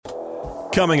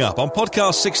Coming up on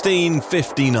podcast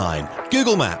 1659,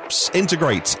 Google Maps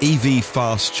integrates EV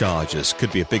fast chargers.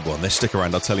 Could be a big one. This, stick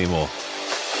around, I'll tell you more.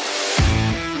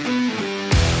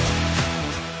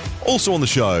 Also on the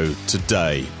show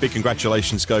today, big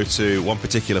congratulations go to one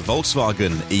particular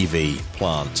Volkswagen EV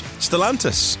plant,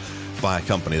 Stellantis, by a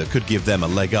company that could give them a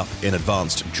leg up in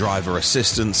advanced driver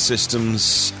assistance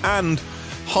systems, and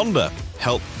Honda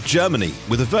help Germany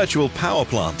with a virtual power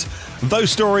plant.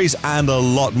 Those stories and a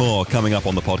lot more coming up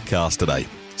on the podcast today.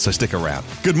 So stick around.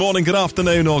 Good morning, good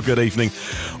afternoon, or good evening,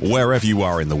 wherever you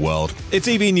are in the world. It's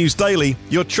EV News Daily,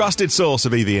 your trusted source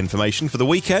of EV information for the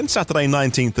weekend, Saturday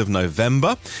 19th of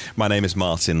November. My name is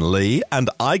Martin Lee, and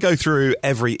I go through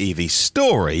every EV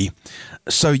story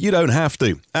so you don't have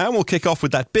to. And we'll kick off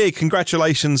with that big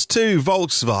congratulations to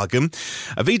Volkswagen.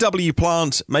 A VW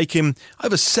plant making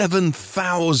over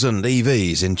 7,000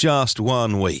 EVs in just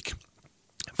 1 week.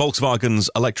 Volkswagen's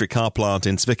electric car plant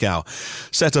in Zwickau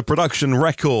set a production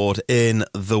record in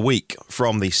the week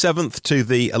from the 7th to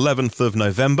the 11th of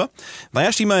November. They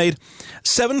actually made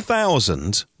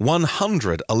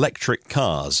 7,100 electric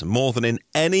cars, more than in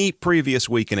any previous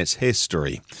week in its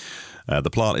history.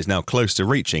 The plant is now close to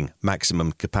reaching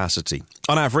maximum capacity.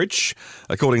 On average,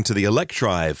 according to the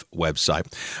Electrive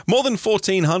website, more than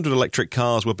 1,400 electric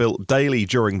cars were built daily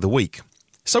during the week.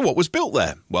 So what was built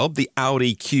there? Well, the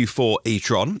Audi Q4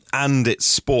 e-tron and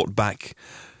its sportback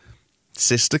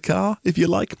sister car, if you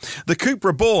like. The Coupe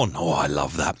Reborn, oh, I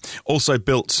love that, also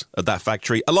built at that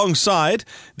factory alongside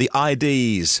the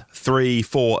IDs 3,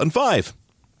 4 and 5.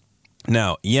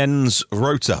 Now, Jens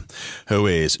Rother, who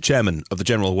is chairman of the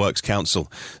General Works Council,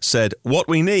 said, "What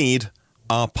we need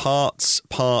are parts.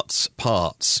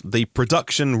 The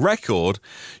production record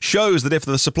shows that if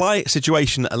the supply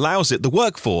situation allows it, the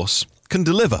workforce can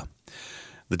deliver.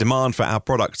 The demand for our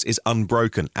products is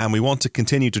unbroken, and we want to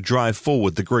continue to drive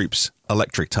forward the group's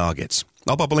electric targets."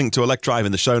 I'll pop a link to Electrive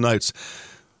in the show notes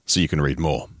so you can read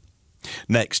more.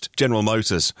 Next, General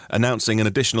Motors announcing an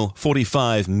additional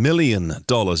 $45 million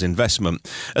investment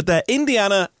at their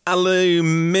Indiana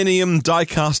aluminium die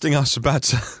casting. I was about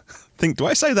to think, do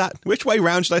I say that? Which way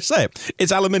round should I say it?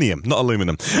 It's aluminium, not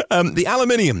aluminum. The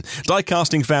aluminium die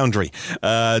casting foundry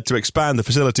to expand the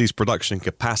facility's production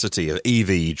capacity of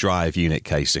EV drive unit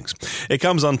casings. It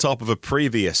comes on top of a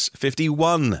previous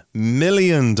 $51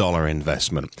 million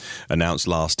investment announced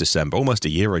last December, almost a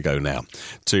year ago now,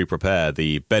 to prepare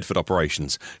the Bedford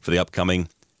operations for the upcoming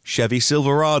Chevy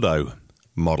Silverado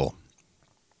model.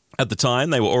 At the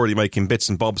time, they were already making bits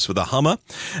and bobs for the Hummer,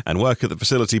 and work at the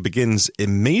facility begins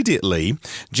immediately.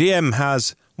 GM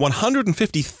has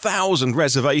 150,000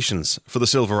 reservations for the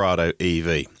Silverado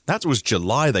EV. That was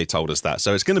July, they told us that,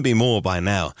 so it's going to be more by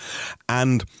now.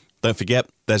 And don't forget,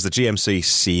 there's the GMC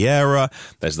Sierra,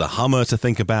 there's the Hummer to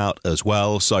think about as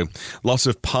well, so lots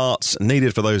of parts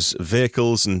needed for those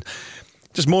vehicles and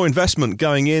just more investment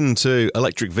going into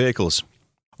electric vehicles.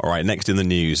 All right, next in the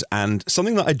news, and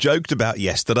something that I joked about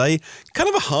yesterday, kind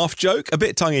of a half joke, a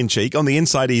bit tongue-in-cheek, on the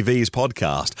Inside EVs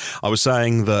podcast. I was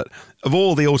saying that of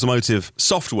all the automotive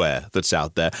software that's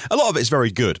out there, a lot of it's very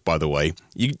good, by the way.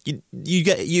 You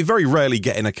very rarely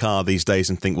get in a car these days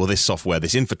and think, well, this software,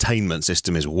 this infotainment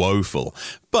system is woeful.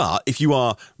 But if you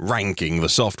are ranking the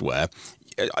software,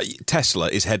 Tesla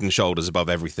is head and shoulders above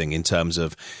everything in terms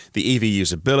of the EV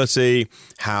usability,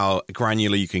 how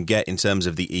granular you can get in terms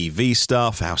of the EV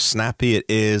stuff, how snappy it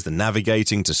is, the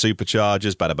navigating to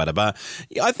superchargers,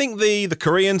 I think the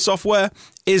Korean software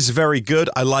is very good.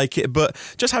 I like it, but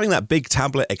just having that big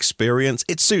tablet experience,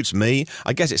 it suits me.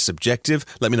 I guess it's subjective.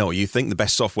 Let me know what you think, the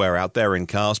best software out there in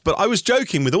cars. But I was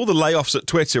joking with all the layoffs at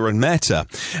Twitter and Meta,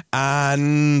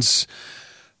 and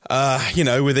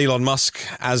with Elon Musk,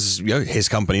 as his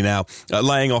company now,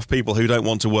 laying off people who don't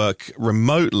want to work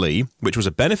remotely, which was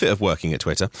a benefit of working at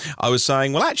Twitter, I was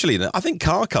saying, well, actually, I think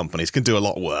car companies can do a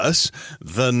lot worse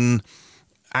than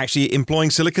actually employing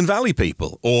Silicon Valley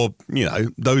people or,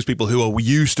 those people who are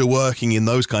used to working in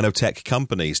those kind of tech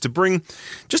companies to bring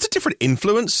just a different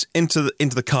influence into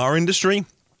the car industry.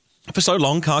 For so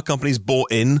long, car companies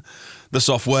bought in the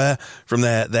software from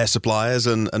their suppliers,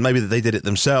 and maybe they did it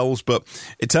themselves, but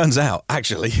it turns out,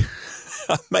 actually,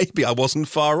 maybe I wasn't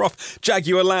far off.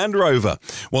 Jaguar Land Rover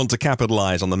want to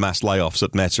capitalise on the mass layoffs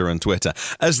at Meta and Twitter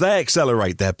as they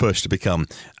accelerate their push to become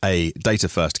a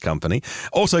data-first company.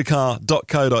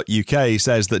 Autocar.co.uk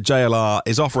says that JLR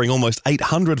is offering almost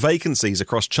 800 vacancies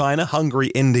across China,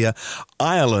 Hungary, India,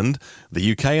 Ireland,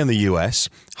 the UK and the US.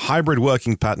 Hybrid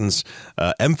working patterns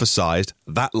emphasised.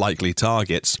 That likely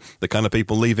targets the kind of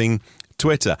people leaving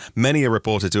Twitter. Many are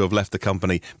reported to have left the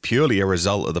company purely a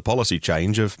result of the policy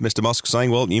change of Mr. Musk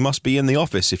saying, well, you must be in the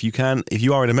office. If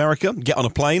you are in America, get on a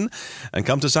plane and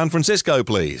come to San Francisco,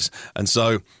 please. And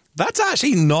so that's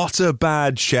actually not a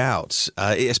bad shout,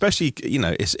 especially,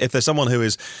 if there's someone who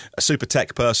is a super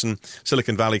tech person,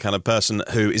 Silicon Valley kind of person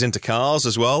who is into cars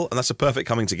as well, and that's a perfect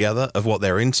coming together of what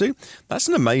they're into. That's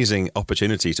an amazing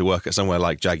opportunity to work at somewhere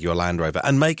like Jaguar Land Rover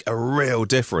and make a real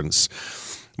difference.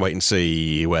 Wait and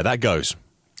see where that goes.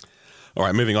 All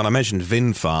right, moving on. I mentioned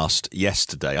VinFast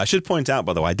yesterday. I should point out,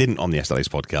 by the way, I didn't on yesterday's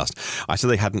podcast. I said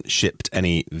they hadn't shipped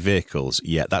any vehicles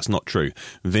yet. That's not true.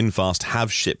 VinFast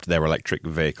have shipped their electric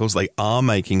vehicles. They are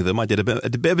making them. I did a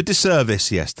bit of a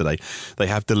disservice yesterday. They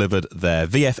have delivered their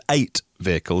VF8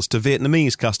 vehicles to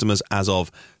Vietnamese customers as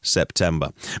of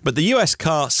September. But the US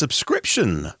car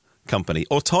subscription company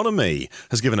Autonomy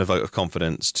has given a vote of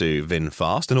confidence to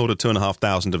VinFast and ordered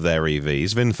 2,500 of their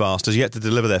EVs. VinFast has yet to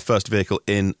deliver their first vehicle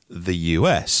in the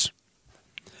US.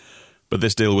 But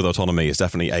this deal with Autonomy is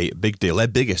definitely a big deal. Their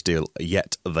biggest deal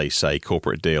yet, they say,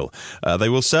 corporate deal. They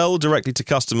will sell directly to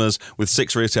customers with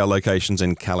 6 retail locations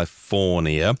in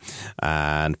California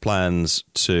and plans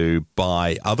to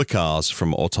buy other cars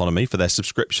from Autonomy for their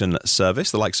subscription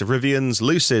service, the likes of Rivians,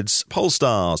 Lucids,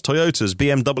 Polestars, Toyotas,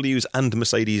 BMWs and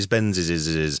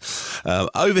Mercedes-Benz's.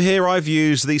 Over here, I've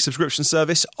used the subscription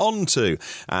service Onto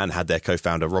and had their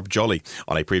co-founder Rob Jolly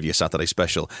on a previous Saturday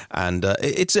special. And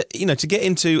it's, to get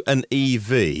into an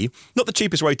EV, not the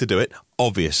cheapest way to do it,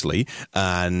 obviously,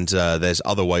 and there's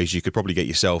other ways you could probably get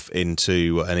yourself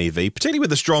into an EV, particularly with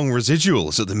the strong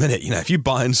residuals at the minute. If you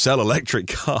buy and sell electric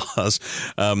cars,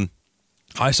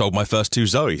 I sold my first 2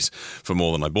 Zoes for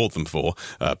more than I bought them for,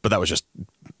 but that was just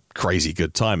crazy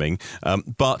good timing.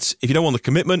 But if you don't want the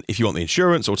commitment, if you want the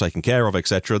insurance all taken care of,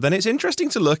 etc., then it's interesting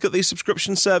to look at these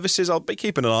subscription services. I'll be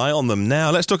keeping an eye on them now.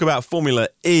 Let's talk about Formula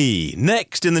E.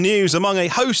 Next in the news, among a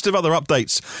host of other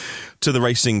updates to the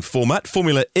racing format,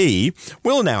 Formula E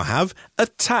will now have a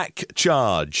TAC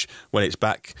charge when it's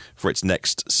back for its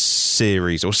next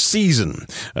series or season,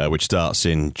 which starts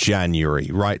in January.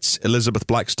 Writes Elizabeth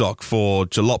Blackstock for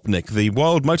Jalopnik. The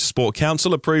World Motorsport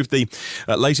Council approved the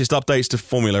latest updates to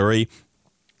Formula E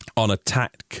on a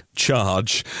TAC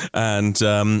charge, and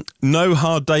no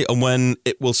hard date on when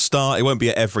it will start. It won't be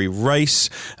at every race,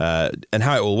 and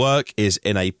how it will work is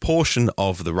in a portion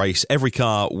of the race, every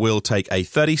car will take a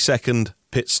 30-second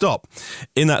pit stop.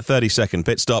 In that 30-second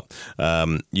pit stop,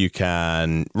 you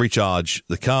can recharge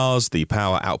the cars. The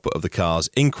power output of the cars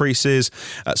increases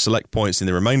at select points in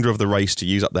the remainder of the race to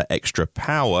use up their extra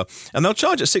power. And they'll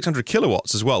charge at 600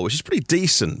 kilowatts as well, which is pretty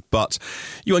decent, but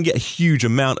you won't get a huge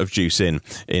amount of juice in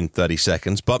 30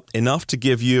 seconds, but enough to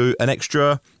give you an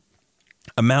extra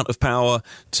amount of power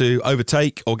to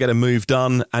overtake or get a move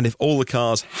done. And if all the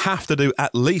cars have to do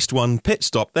at least one pit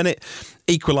stop, then it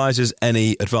equalises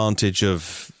any advantage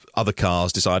of other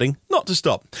cars deciding not to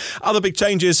stop. Other big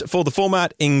changes for the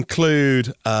format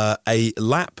include a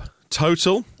lap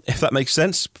total, if that makes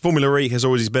sense. Formula E has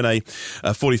always been a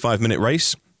 45-minute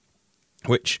race,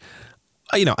 which,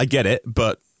 I get it,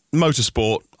 but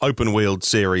motorsport, open-wheeled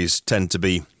series tend to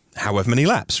be however many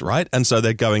laps, right? And so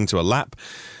they're going to a lap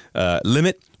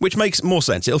limit, which makes more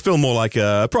sense. It'll feel more like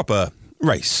a proper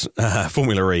race.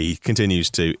 Formula E continues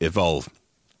to evolve.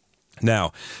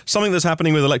 Now, something that's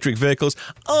happening with electric vehicles,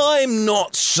 I'm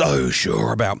not so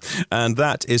sure about, and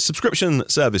that is subscription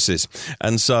services.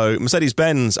 And so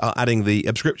Mercedes-Benz are adding the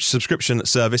subscription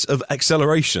service of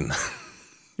acceleration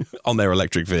on their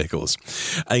electric vehicles.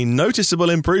 A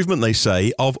noticeable improvement, they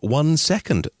say, of 1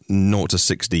 second, 0 to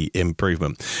 60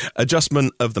 improvement.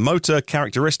 Adjustment of the motor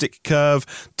characteristic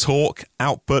curve, torque,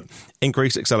 output,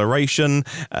 increased acceleration.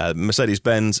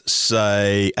 Mercedes-Benz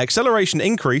say acceleration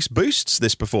increase boosts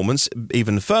this performance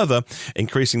even further,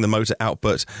 increasing the motor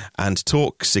output and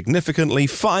torque significantly.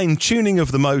 Fine-tuning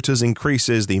of the motors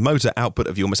increases the motor output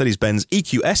of your Mercedes-Benz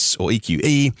EQS or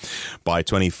EQE by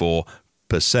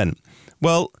 24%.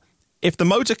 Well, if the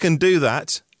motor can do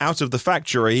that out of the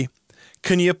factory,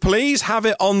 can you please have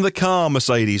it on the car,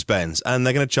 Mercedes-Benz? And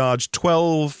they're going to charge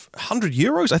 1,200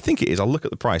 euros, I think it is. I'll look at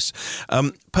the price,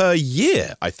 per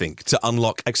year, I think, to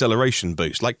unlock acceleration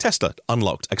boost, like Tesla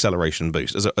unlocked acceleration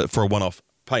boost for a one-off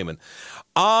payment.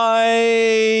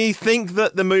 I think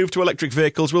that the move to electric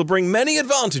vehicles will bring many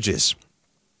advantages,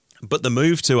 but the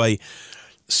move to a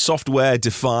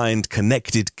software-defined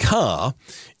connected car,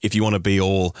 if you want to be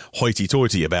all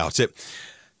hoity-toity about it,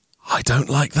 I don't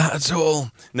like that at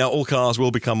all. Now, all cars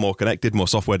will become more connected, more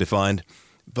software-defined,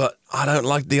 but I don't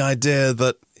like the idea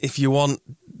that if you want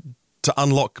to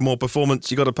unlock more performance,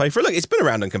 you got to pay for it. Look, it's been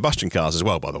around in combustion cars as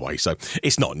well, by the way, so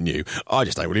it's not new. I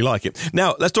just don't really like it.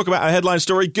 Now, let's talk about our headline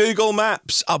story. Google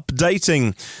Maps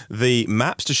updating the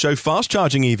maps to show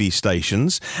fast-charging EV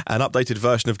stations. An updated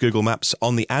version of Google Maps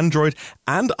on the Android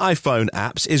and iPhone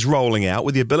apps is rolling out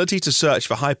with the ability to search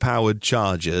for high-powered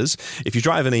chargers. If you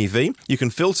drive an EV, you can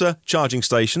filter charging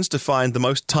stations to find the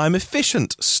most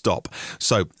time-efficient stop.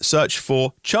 So, search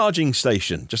for charging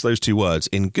station, just those two words,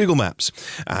 in Google Maps.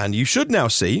 And you should now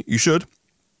see,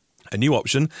 a new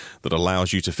option that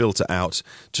allows you to filter out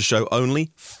to show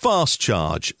only fast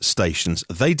charge stations.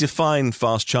 They define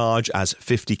fast charge as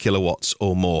 50 kilowatts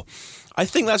or more. I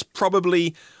think that's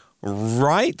probably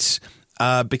right,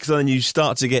 because then you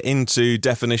start to get into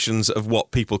definitions of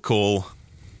what people call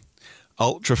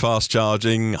ultra fast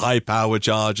charging, high power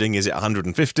charging. Is it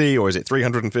 150 or is it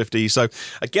 350? So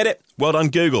I get it. Well done,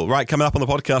 Google. Right, coming up on the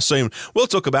podcast soon, we'll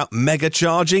talk about mega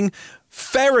charging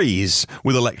ferries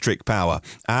with electric power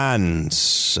and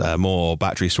more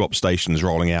battery swap stations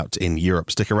rolling out in Europe.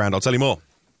 Stick around, I'll tell you more.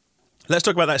 Let's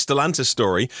talk about that Stellantis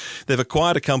story. They've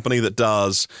acquired a company that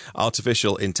does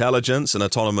artificial intelligence and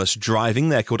autonomous driving.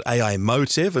 They're called AI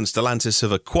Motive, and Stellantis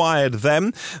have acquired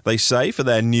them, they say, for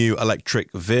their new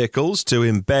electric vehicles to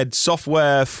embed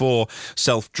software for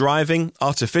self-driving,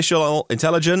 artificial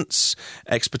intelligence,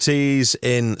 expertise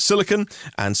in silicon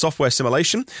and software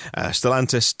simulation.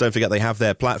 Stellantis, don't forget, they have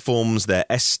their platforms, their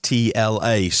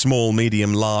STLA, small,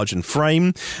 medium, large and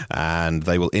frame, and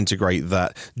they will integrate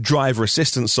that driver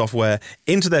assistance software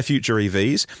into their future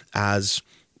EVs as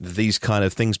these kind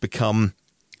of things become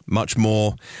much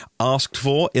more asked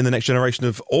for in the next generation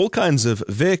of all kinds of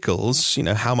vehicles. You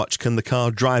know, how much can the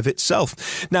car drive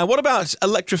itself? Now, what about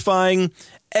electrifying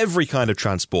every kind of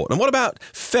transport? And what about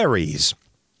ferries?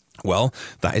 Well,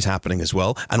 that is happening as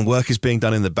well, and work is being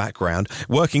done in the background,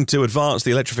 working to advance the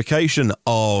electrification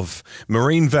of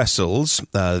marine vessels.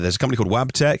 There's a company called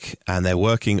Wabtec, and they're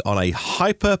working on a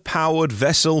hyper-powered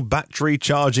vessel battery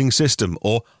charging system,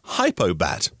 or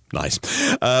HypoBat. Nice.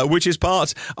 Which is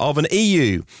part of an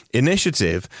EU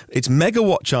initiative. It's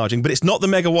megawatt charging, but it's not the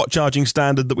megawatt charging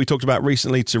standard that we talked about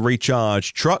recently to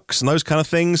recharge trucks and those kind of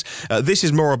things. This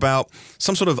is more about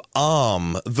some sort of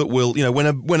arm that will, you know,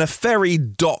 when a ferry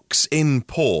docks in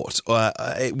port,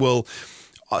 it will,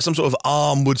 some sort of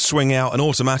arm would swing out and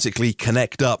automatically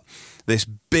connect up this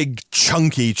big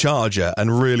chunky charger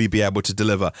and really be able to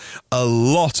deliver a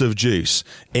lot of juice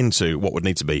into what would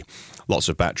need to be lots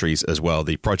of batteries as well.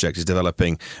 The project is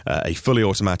developing a fully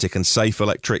automatic and safe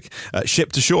electric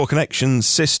ship-to-shore connection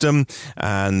system,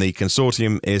 and the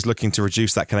consortium is looking to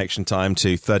reduce that connection time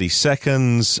to 30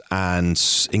 seconds and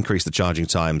increase the charging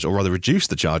times, or rather reduce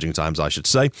the charging times, I should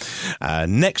say.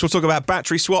 Next, we'll talk about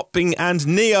battery swapping, and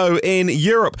NIO in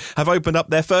Europe have opened up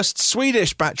their first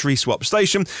Swedish battery swap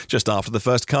station just after the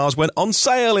first cars went on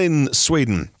sale in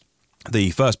Sweden.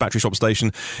 The first battery swap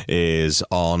station is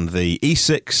on the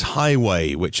E6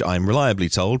 highway, which I'm reliably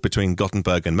told between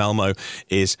Gothenburg and Malmö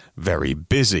is very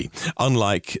busy.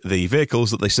 Unlike the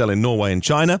vehicles that they sell in Norway and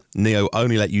China, NIO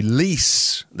only let you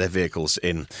lease their vehicles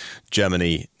in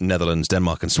Germany, Netherlands,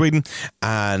 Denmark and Sweden.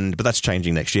 But that's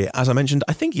changing next year, as I mentioned,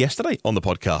 I think yesterday on the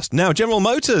podcast. Now, General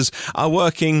Motors are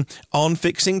working on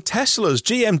fixing Teslas.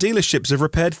 GM dealerships have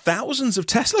repaired thousands of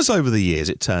Teslas over the years,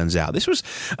 it turns out. This was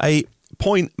a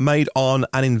point made on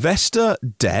an investor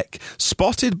deck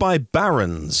spotted by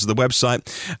Barron's, the website,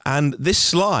 and this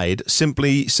slide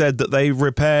simply said that they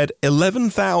repaired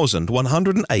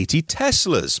 11,180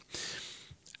 Teslas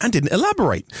and didn't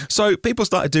elaborate. So people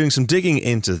started doing some digging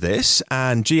into this,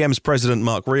 and GM's president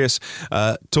Mark Reus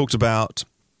talked about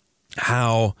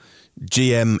how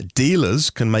GM dealers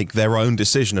can make their own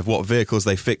decision of what vehicles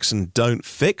they fix and don't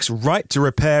fix. Right to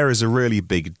repair is a really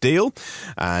big deal,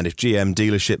 and if GM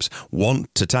dealerships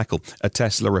want to tackle a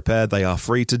Tesla repair, they are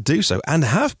free to do so, and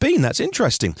have been. That's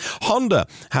interesting. Honda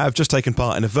have just taken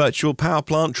part in a virtual power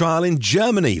plant trial in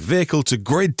Germany,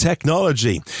 vehicle-to-grid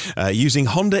technology, using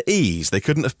Honda E's. They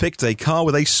couldn't have picked a car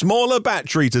with a smaller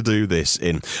battery to do this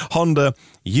in. Honda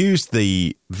used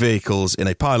the vehicles in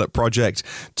a pilot project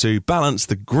to balance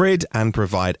the grid and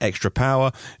provide extra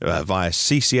power via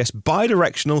CCS,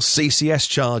 bidirectional CCS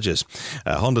chargers.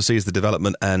 Honda sees the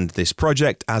development and this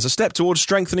project as a step towards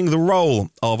strengthening the role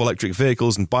of electric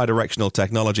vehicles and bidirectional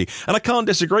technology. And I can't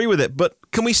disagree with it, but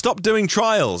can we stop doing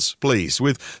trials, please,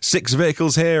 with 6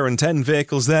 vehicles here and 10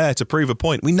 vehicles there to prove a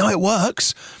point? We know it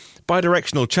works.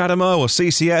 Bidirectional CHAdeMO or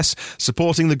CCS,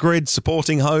 supporting the grid,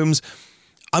 supporting homes.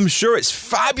 I'm sure it's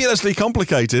fabulously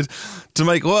complicated to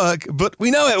make work, but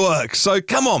we know it works. So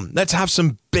come on, let's have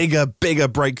some bigger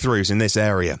breakthroughs in this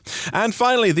area. And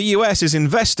finally, the US is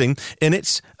investing in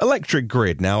its electric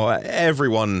grid. Now,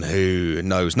 everyone who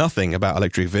knows nothing about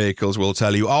electric vehicles will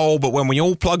tell you, but when we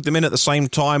all plug them in at the same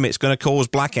time, it's going to cause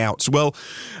blackouts. Well,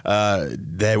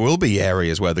 there will be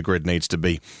areas where the grid needs to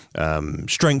be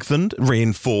strengthened,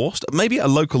 reinforced, maybe at a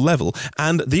local level.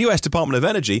 And the US Department of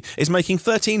Energy is making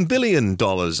 $13 billion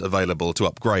available to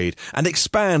upgrade and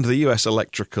expand the US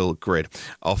electrical grid.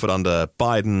 Offered under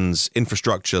Biden's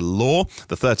infrastructure law,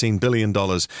 the $13 billion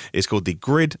is called the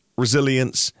Grid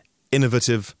Resilience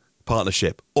Innovative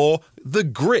Partnership, or the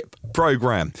GRIP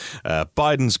program.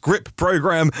 Biden's GRIP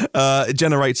program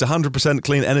generates 100%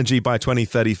 clean energy by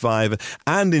 2035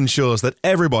 and ensures that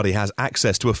everybody has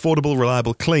access to affordable,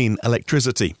 reliable, clean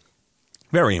electricity.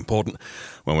 Very important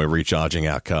when we're recharging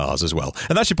our cars as well.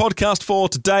 And that's your podcast for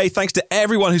today. Thanks to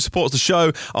everyone who supports the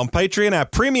show on Patreon. Our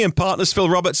premium partners, Phil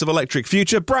Roberts of Electric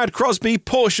Future, Brad Crosby,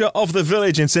 Porsche of the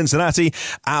Village in Cincinnati,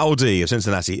 Audi of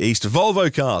Cincinnati East,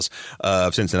 Volvo Cars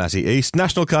of Cincinnati East,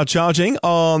 National Car Charging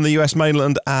on the US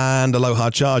mainland, and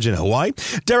Aloha Charge in Hawaii.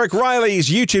 Derek Riley's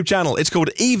YouTube channel, it's called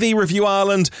EV Review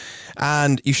Ireland,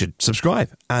 and you should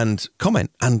subscribe and comment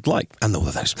and like and all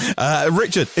of those.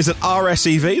 Richard is at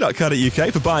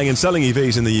rsev.co.uk for buying and selling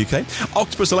EVs in the UK.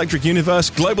 Octopus Electric Universe,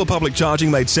 global public charging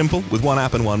made simple with one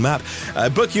app and one map.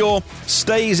 Book your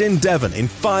stays in Devon in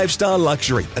 5-star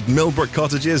luxury at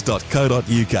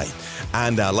millbrookcottages.co.uk.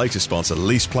 And our latest sponsor,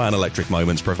 LeasePlan Electric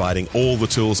Moments, providing all the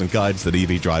tools and guides that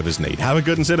EV drivers need. Have a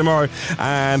good and see you tomorrow.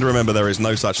 And remember, there is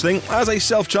no such thing as a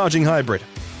self-charging hybrid.